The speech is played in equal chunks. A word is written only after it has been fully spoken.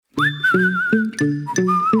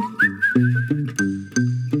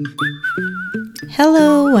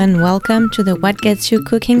Hello and welcome to the What Gets You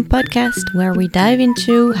Cooking podcast, where we dive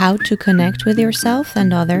into how to connect with yourself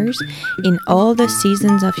and others in all the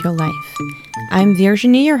seasons of your life. I'm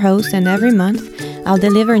Virginie, your host, and every month I'll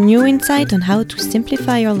deliver new insight on how to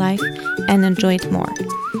simplify your life and enjoy it more.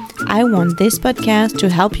 I want this podcast to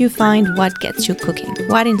help you find what gets you cooking,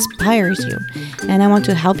 what inspires you, and I want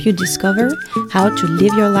to help you discover how to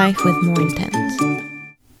live your life with more intent.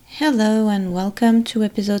 Hello and welcome to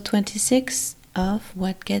episode 26 of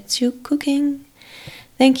What Gets You Cooking.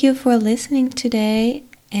 Thank you for listening today,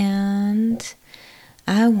 and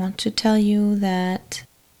I want to tell you that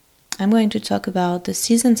I'm going to talk about the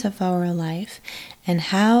seasons of our life and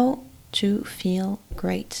how to feel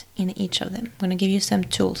great in each of them. I'm going to give you some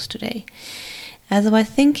tools today. As I was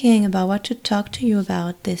thinking about what to talk to you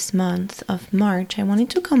about this month of March, I wanted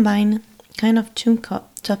to combine kind of two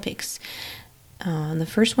topics. The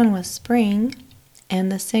first one was spring,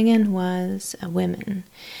 and the second was women,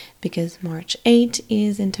 because March 8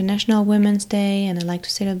 is International Women's Day, and I like to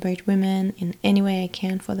celebrate women in any way I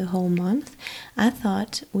can for the whole month. I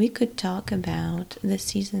thought we could talk about the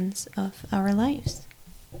seasons of our lives.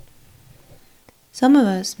 Some of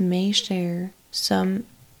us may share some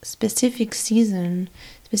specific season,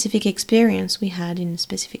 specific experience we had in a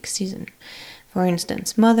specific season. For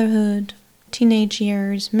instance, motherhood, teenage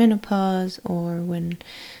years, menopause, or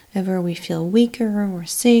whenever we feel weaker or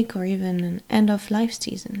sick, or even an end-of-life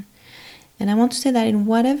season. And I want to say that in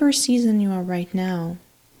whatever season you are right now,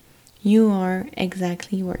 you are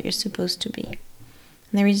exactly where you're supposed to be.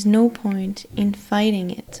 There is no point in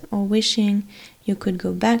fighting it or wishing you could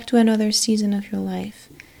go back to another season of your life.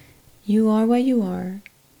 You are where you are,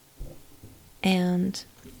 and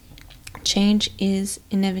change is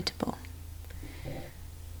inevitable.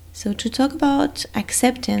 So to talk about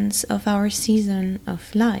acceptance of our season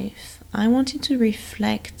of life, I wanted to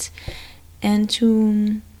reflect and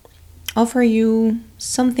to offer you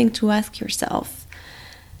something to ask yourself.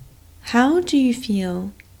 How do you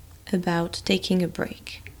feel about taking a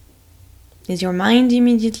break? Is your mind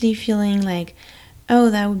immediately feeling like, oh,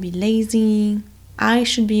 that would be lazy, I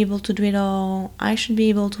should be able to do it all, I should be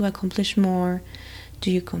able to accomplish more? Do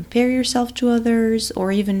you compare yourself to others,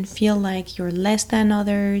 or even feel like you're less than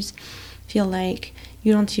others? Feel like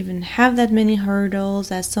you don't even have that many hurdles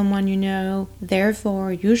as someone you know,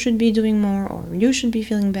 therefore you should be doing more, or you should be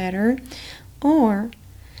feeling better? Or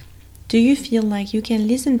do you feel like you can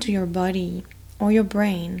listen to your body or your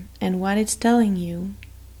brain and what it's telling you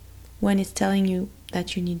when it's telling you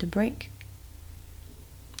that you need a break?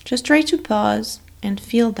 Just try to pause and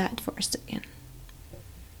feel that for a second.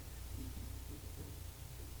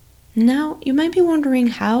 Now, you might be wondering,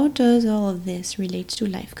 how does all of this relate to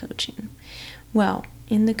life coaching? Well,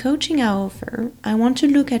 in the coaching I offer, I want to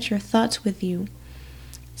look at your thoughts with you,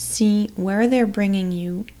 see where they're bringing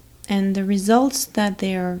you, and the results that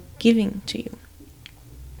they are giving to you.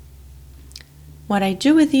 What I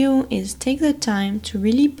do with you is take the time to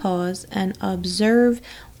really pause and observe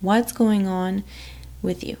what's going on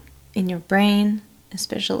with you, in your brain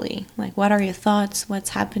especially. Like, what are your thoughts,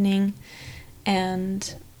 what's happening,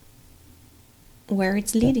 and where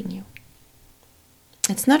it's leading you.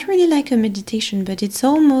 It's not really like a meditation, but it's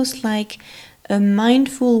almost like a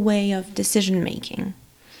mindful way of decision making.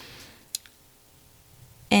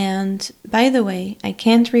 And by the way, I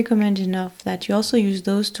can't recommend enough that you also use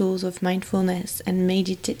those tools of mindfulness and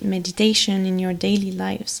meditation in your daily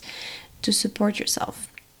lives to support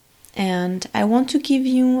yourself. And I want to give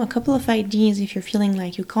you a couple of ideas if you're feeling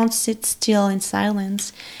like you can't sit still in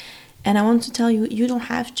silence. And I want to tell you, you don't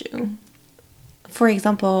have to. For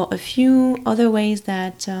example, a few other ways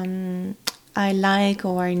that I like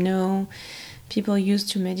or I know people use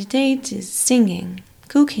to meditate is singing,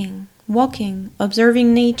 cooking, walking,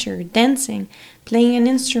 observing nature, dancing, playing an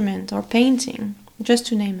instrument, or painting, just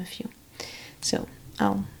to name a few. So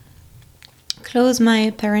I'll close my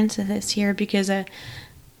parenthesis here because I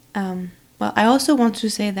also want to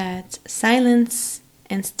say that silence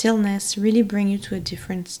and stillness really bring you to a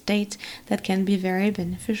different state that can be very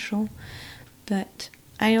beneficial. But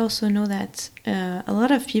I also know that a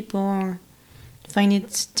lot of people find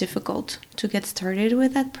it difficult to get started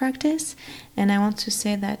with that practice, and I want to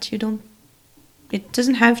say that it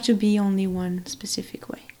doesn't have to be only one specific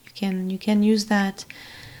way. You can use that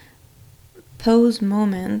pause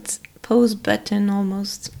button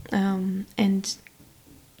almost, and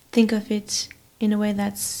think of it in a way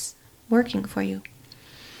that's working for you.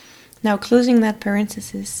 Now, closing that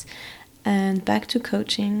parenthesis, and back to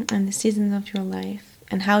coaching and the seasons of your life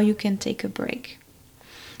and how you can take a break.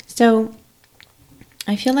 So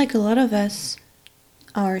I feel like a lot of us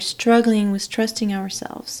are struggling with trusting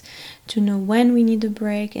ourselves to know when we need a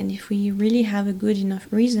break and if we really have a good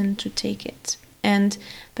enough reason to take it. And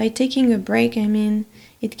by taking a break, I mean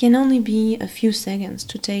it can only be a few seconds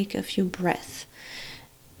to take a few breaths.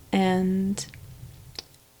 And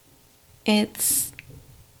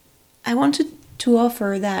I wanted to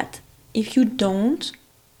offer that if you don't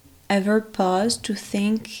ever pause to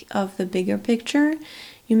think of the bigger picture,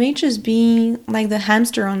 you may just be like the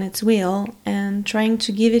hamster on its wheel and trying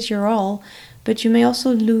to give it your all, but you may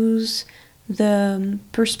also lose the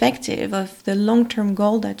perspective of the long-term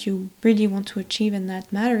goal that you really want to achieve and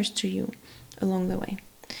that matters to you along the way.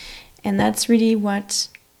 And that's really what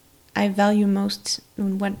I value most,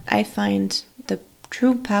 and what I find the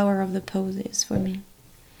true power of the pose is for me.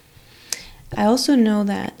 I also know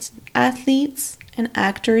that athletes and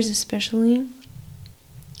actors especially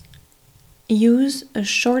use a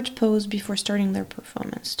short pose before starting their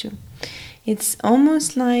performance too. It's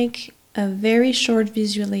almost like a very short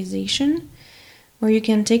visualization where you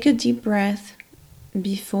can take a deep breath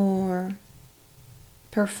before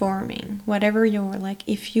performing, whatever you're like.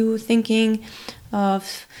 If you're thinking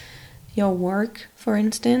of your work, for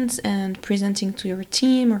instance, and presenting to your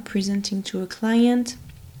team or presenting to a client,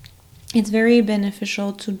 it's very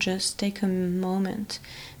beneficial to just take a moment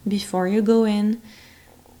before you go in,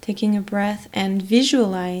 taking a breath and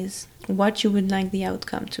visualize what you would like the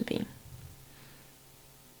outcome to be.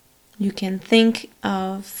 You can think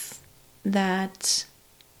of that,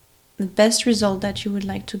 the best result that you would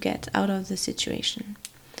like to get out of the situation.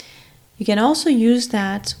 You can also use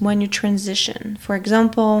that when you transition. For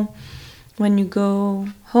example, when you go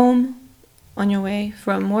home on your way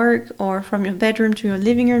from work or from your bedroom to your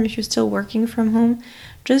living room, if you're still working from home,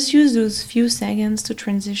 just use those few seconds to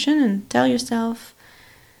transition and tell yourself,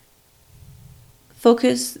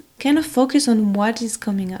 focus on what is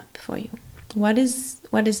coming up for you. What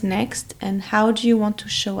is next, and how do you want to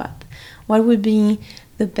show up? What would be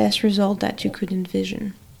the best result that you could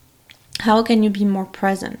envision? How can you be more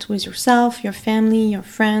present with yourself, your family, your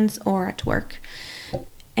friends, or at work?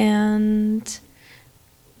 And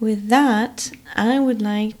with that, I would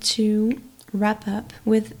like to wrap up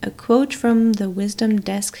with a quote from the Wisdom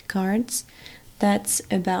Desk cards that's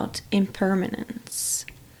about impermanence.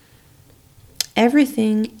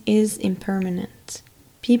 Everything is impermanent.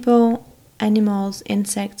 People, animals,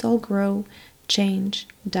 insects all grow, change,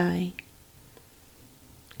 die.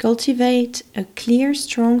 Cultivate a clear,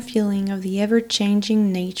 strong feeling of the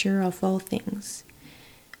ever-changing nature of all things.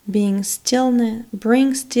 Bring stillness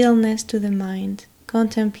to the mind.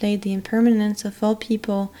 Contemplate the impermanence of all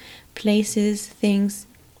people, places, things,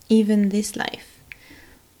 even this life.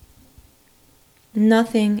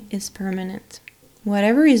 Nothing is permanent.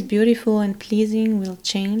 Whatever is beautiful and pleasing will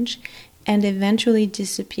change and eventually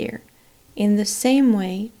disappear. In the same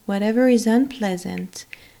way, whatever is unpleasant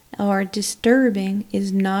or disturbing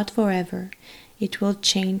is not forever. It will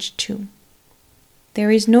change too.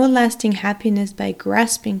 There is no lasting happiness by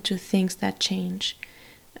grasping to things that change.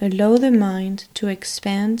 Allow the mind to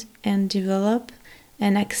expand and develop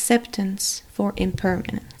an acceptance for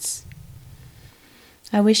impermanence.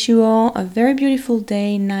 I wish you all a very beautiful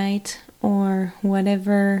day, night, or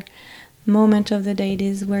whatever moment of the day it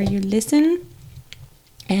is where you listen.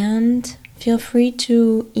 And feel free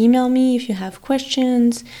to email me if you have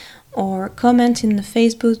questions or comment in the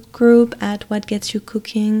Facebook group at What Gets You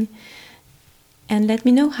Cooking. And let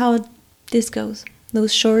me know how this goes.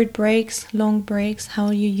 Those short breaks, long breaks,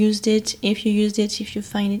 how you used it, if you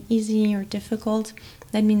find it easy or difficult,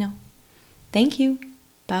 let me know. Thank you.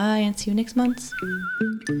 Bye, and see you next month.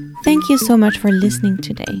 Thank you so much for listening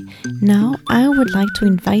today. Now, I would like to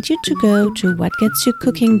invite you to go to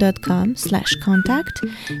whatgetsyoucooking.com/contact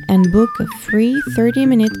and book a free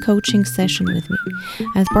 30-minute coaching session with me.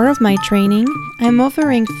 As part of my training, I'm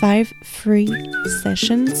offering 5 free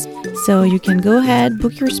sessions, so you can go ahead,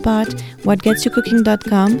 book your spot,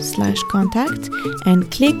 whatgetsyoucooking.com/contact, and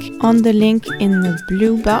click on the link in the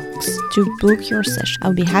blue box to book your session.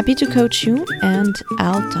 I'll be happy to coach you, and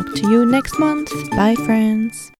I'll talk to you next month. Bye, friends.